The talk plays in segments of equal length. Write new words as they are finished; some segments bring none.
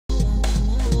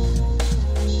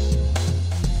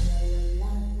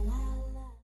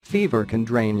Fever can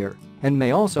drain your and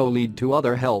may also lead to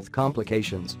other health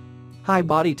complications. High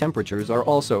body temperatures are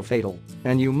also fatal,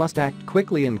 and you must act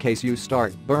quickly in case you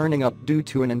start burning up due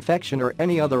to an infection or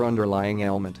any other underlying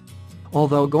ailment.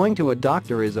 Although going to a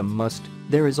doctor is a must,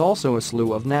 there is also a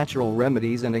slew of natural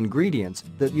remedies and ingredients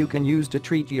that you can use to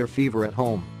treat your fever at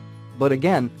home. But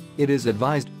again, it is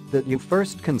advised that you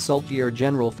first consult your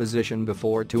general physician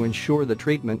before to ensure the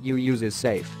treatment you use is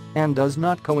safe and does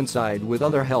not coincide with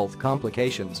other health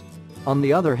complications. On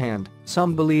the other hand,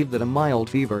 some believe that a mild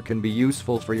fever can be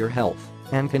useful for your health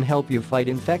and can help you fight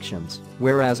infections,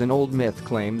 whereas an old myth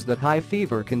claims that high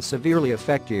fever can severely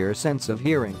affect your sense of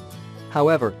hearing.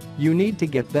 However, you need to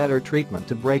get better treatment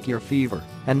to break your fever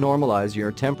and normalize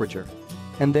your temperature.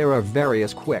 And there are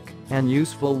various quick and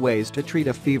useful ways to treat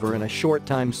a fever in a short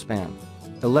time span.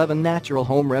 11 natural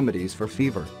home remedies for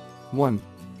fever. 1.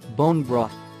 Bone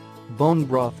broth. Bone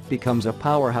broth becomes a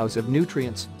powerhouse of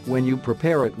nutrients when you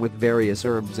prepare it with various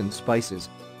herbs and spices.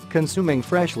 Consuming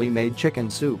freshly made chicken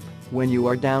soup when you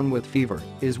are down with fever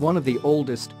is one of the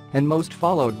oldest and most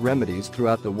followed remedies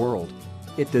throughout the world.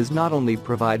 It does not only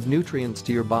provide nutrients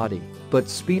to your body, but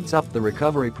speeds up the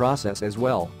recovery process as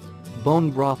well.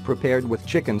 Bone broth prepared with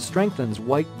chicken strengthens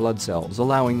white blood cells,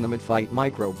 allowing them to fight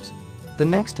microbes. The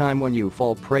next time when you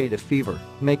fall prey to fever,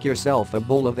 make yourself a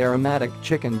bowl of aromatic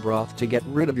chicken broth to get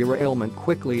rid of your ailment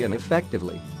quickly and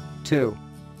effectively. 2.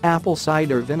 Apple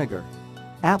cider vinegar.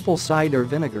 Apple cider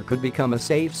vinegar could become a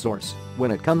safe source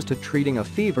when it comes to treating a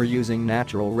fever using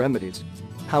natural remedies.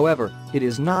 However, it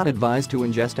is not advised to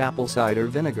ingest apple cider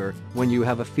vinegar when you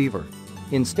have a fever.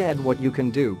 Instead, what you can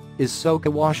do is soak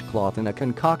a washcloth in a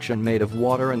concoction made of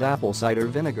water and apple cider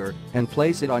vinegar and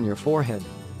place it on your forehead.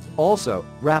 Also,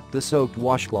 wrap the soaked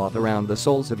washcloth around the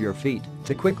soles of your feet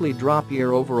to quickly drop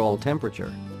your overall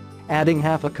temperature. Adding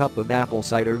half a cup of apple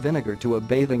cider vinegar to a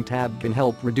bathing tab can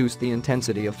help reduce the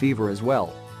intensity of fever as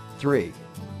well. 3.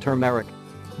 Turmeric.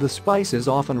 The spice is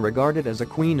often regarded as a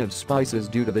queen of spices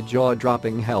due to the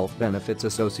jaw-dropping health benefits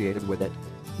associated with it,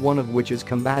 one of which is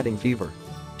combating fever.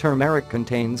 Turmeric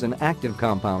contains an active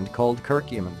compound called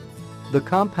curcumin. The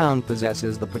compound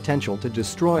possesses the potential to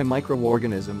destroy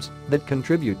microorganisms that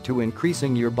contribute to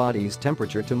increasing your body's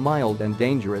temperature to mild and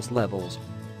dangerous levels.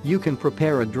 You can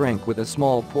prepare a drink with a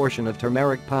small portion of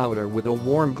turmeric powder with a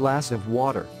warm glass of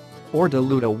water. Or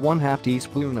dilute a 1/2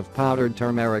 teaspoon of powdered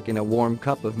turmeric in a warm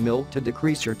cup of milk to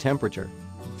decrease your temperature.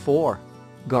 4.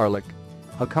 Garlic.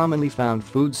 A commonly found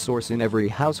food source in every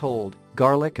household,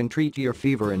 garlic can treat your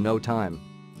fever in no time.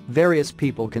 Various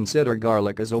people consider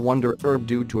garlic as a wonder herb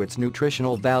due to its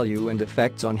nutritional value and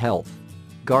effects on health.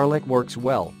 Garlic works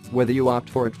well, whether you opt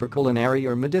for it for culinary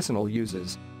or medicinal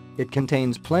uses. It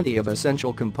contains plenty of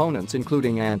essential components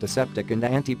including antiseptic and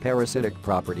antiparasitic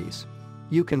properties.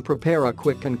 You can prepare a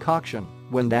quick concoction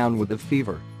when down with a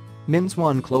fever. Mince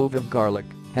 1 clove of garlic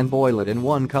and boil it in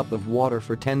 1 cup of water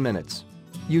for 10 minutes.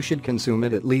 You should consume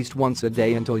it at least once a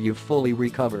day until you've fully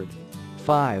recovered.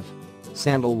 5.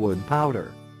 Sandalwood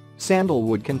powder.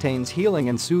 Sandalwood contains healing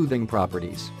and soothing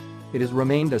properties. It has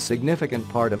remained a significant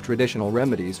part of traditional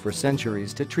remedies for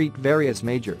centuries to treat various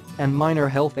major and minor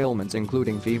health ailments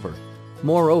including fever.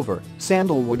 Moreover,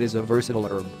 sandalwood is a versatile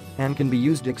herb and can be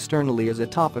used externally as a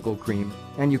topical cream,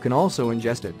 and you can also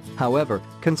ingest it. However,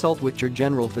 consult with your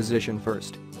general physician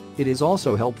first. It is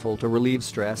also helpful to relieve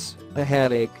stress, a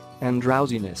headache, and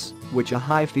drowsiness, which a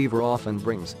high fever often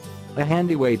brings. A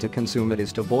handy way to consume it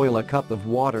is to boil a cup of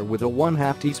water with a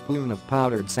 1/2 teaspoon of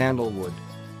powdered sandalwood.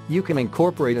 You can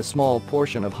incorporate a small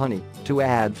portion of honey to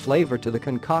add flavor to the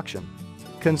concoction.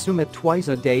 Consume it twice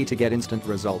a day to get instant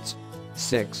results.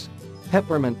 6.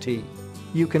 Peppermint tea.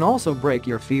 You can also break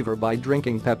your fever by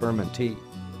drinking peppermint tea.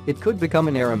 It could become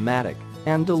an aromatic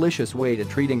and delicious way to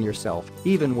treating yourself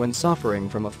even when suffering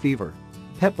from a fever.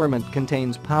 Peppermint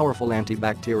contains powerful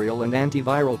antibacterial and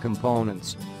antiviral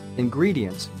components.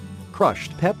 Ingredients: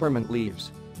 crushed peppermint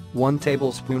leaves, 1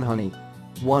 tablespoon honey,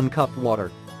 1 cup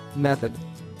water. Method: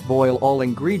 boil all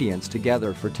ingredients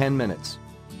together for 10 minutes.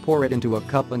 Pour it into a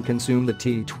cup and consume the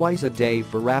tea twice a day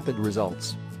for rapid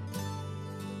results.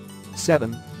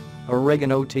 7.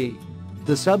 Oregano tea.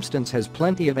 The substance has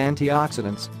plenty of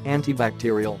antioxidants,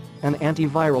 antibacterial, and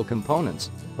antiviral components.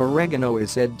 Oregano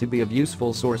is said to be a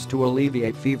useful source to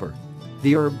alleviate fever.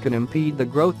 The herb can impede the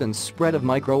growth and spread of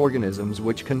microorganisms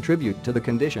which contribute to the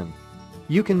condition.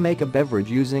 You can make a beverage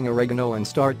using oregano and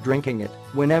start drinking it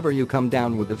whenever you come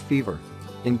down with a fever.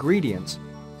 Ingredients: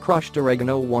 crushed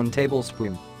oregano 1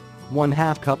 tablespoon,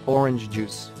 1/2 cup orange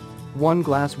juice, 1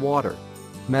 glass water.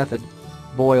 Method: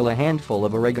 boil a handful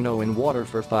of oregano in water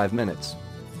for 5 minutes.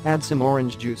 Add some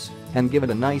orange juice and give it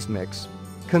a nice mix.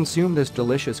 Consume this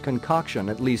delicious concoction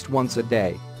at least once a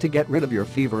day to get rid of your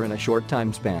fever in a short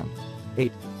time span. 8.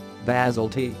 Basil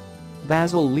tea.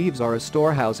 Basil leaves are a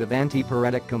storehouse of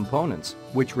antipyretic components,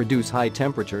 which reduce high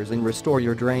temperatures and restore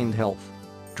your drained health.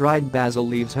 Dried basil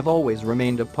leaves have always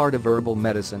remained a part of herbal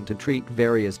medicine to treat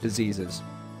various diseases.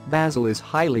 Basil is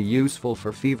highly useful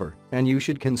for fever, and you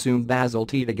should consume basil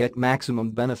tea to get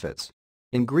maximum benefits.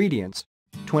 Ingredients: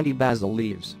 20 basil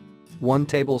leaves, 1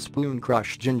 tablespoon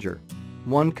crushed ginger,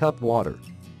 1 cup water,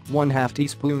 1/2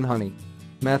 teaspoon honey.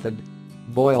 Method: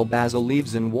 boil basil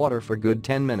leaves in water for good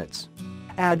 10 minutes.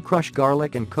 Add crushed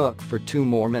garlic and cook for 2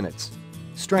 more minutes.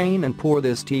 Strain and pour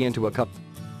this tea into a cup.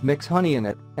 Mix honey in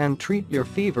it and treat your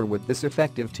fever with this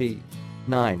effective tea.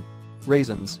 9.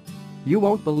 Raisins. You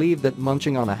won't believe that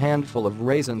munching on a handful of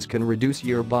raisins can reduce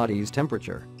your body's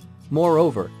temperature.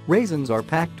 Moreover, raisins are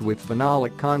packed with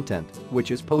phenolic content, which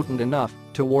is potent enough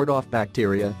to ward off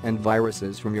bacteria and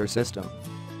viruses from your system.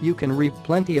 You can reap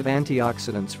plenty of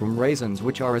antioxidants from raisins,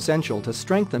 which are essential to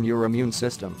strengthen your immune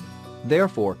system.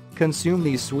 Therefore, consume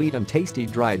these sweet and tasty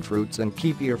dried fruits and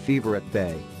keep your fever at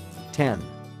bay. 10.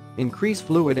 Increase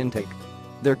fluid intake.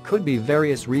 There could be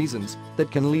various reasons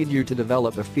that can lead you to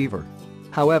develop a fever.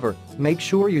 However, make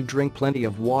sure you drink plenty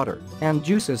of water and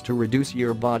juices to reduce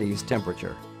your body's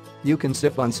temperature. You can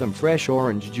sip on some fresh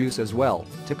orange juice as well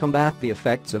to combat the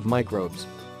effects of microbes.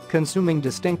 Consuming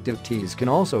distinctive teas can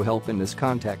also help in this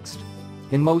context.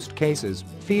 In most cases,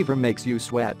 fever makes you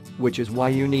sweat, which is why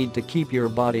you need to keep your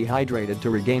body hydrated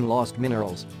to regain lost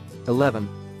minerals. 11.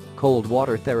 Cold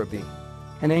water therapy.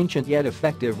 An ancient yet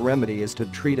effective remedy is to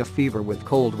treat a fever with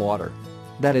cold water.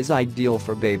 That is ideal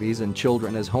for babies and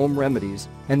children as home remedies,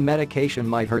 and medication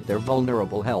might hurt their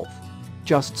vulnerable health.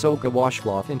 Just soak a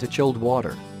washcloth into chilled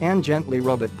water and gently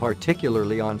rub it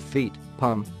particularly on feet,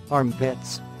 palm,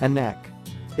 armpits, and neck.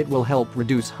 It will help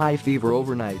reduce high fever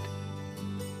overnight.